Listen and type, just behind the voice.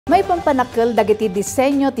May pampanakil dagiti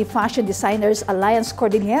disenyo ti Fashion Designers Alliance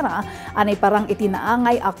Cordillera anay parang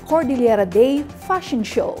itinaangay a Cordillera Day Fashion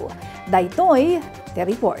Show. Daytoy, the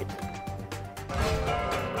report.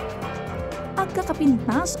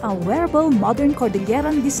 Agkakapintas a wearable modern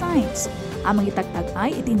Cordilleran designs. Amang itagtag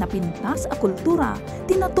ay iti napintas a kultura,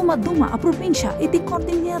 tinatumaduma a probinsya iti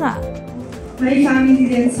Cordillera. May family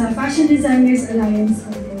din sa Fashion Designers Alliance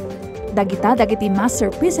Cordillera. Dagiti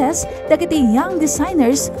masterpieces, dagiti young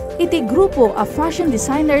designers, iti grupo a Fashion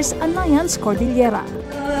Designers Alliance Cordillera.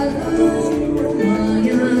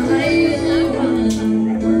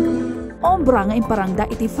 Obra nga imparangda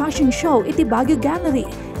iti fashion show iti Baguio Gallery,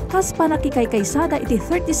 kas panakikay-kaysada iti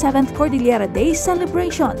 37th Cordillera Day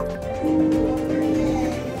celebration.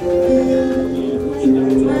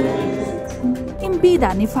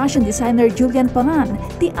 Imbida ni fashion designer Julian Paran,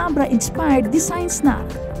 ti Abra-inspired designs na.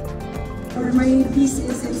 My piece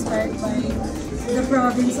is inspired by the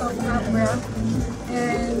province of Abra,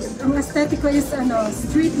 and ang aesthetic ko is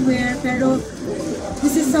streetwear, pero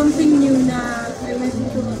this is something new na I went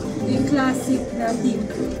to a classic na theme.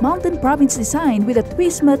 Mountain Province design with a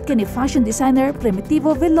twist mat kay ni fashion designer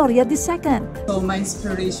Primitivo Veloria II. So my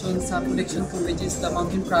inspiration sa collection ko, which is the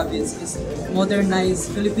Mountain Province, is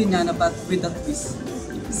modernized Filipiniana but with a twist.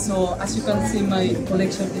 So as you can see, my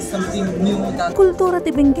collection is something new. Kultura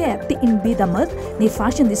ti Benguet ti imbida mat ni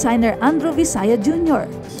fashion designer Andrew Visaya Jr.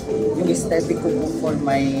 Yung aesthetic ko for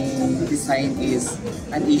my design is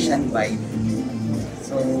an Asian vibe.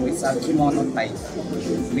 So it's a kimono type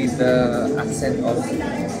with the accent of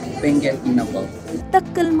Benguet in above.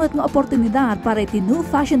 Tagkalmat nga oportunidad para iti new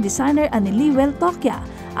fashion designer ani Liwel Tokya.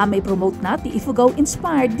 May promote na ti Ifugao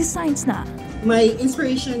inspired designs na. My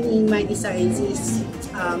inspiration in my designs is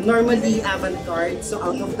normally avant-garde, so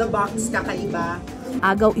out of the box, kakaiba.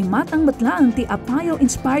 Agaw imatang matlang ti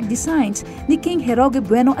Apayo-inspired designs ni King Heroge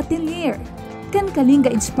Bueno Atelier. Ken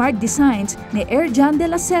Kalinga-inspired designs ni Erjan de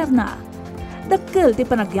la Serna. Dakkel ti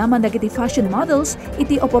panagyaman dagiti fashion models,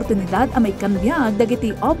 iti oportunidad a may kanbyag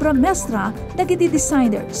dagiti Obra-maestra dagiti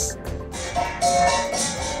designers.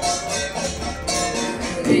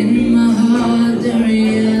 In my heart, the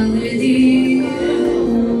reality.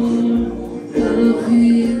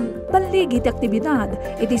 Paligid aktibidad,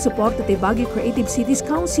 iti support ti Baguio Creative Cities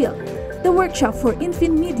Council, the workshop for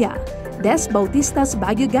Infin Media, Des Bautistas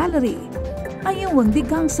Baguio Gallery, Ayawang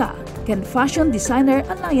Digangsa, ken Fashion Designer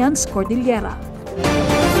Alliance Cordillera.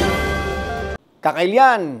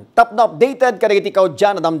 Kakailyan, top na updated kadagiti ikaw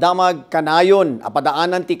dyan na damdamag kanayon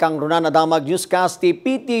apadaanan ti kang runa na damag newscast ti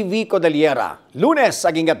PTV Cordillera. Lunes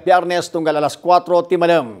aging at Biyernes tunggal alas 4 ti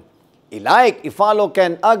malam. I-like, i-follow,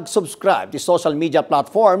 ken ag-subscribe ti social media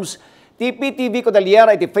platforms ti PTV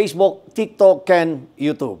Cordillera iti Facebook, TikTok, ken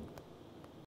YouTube.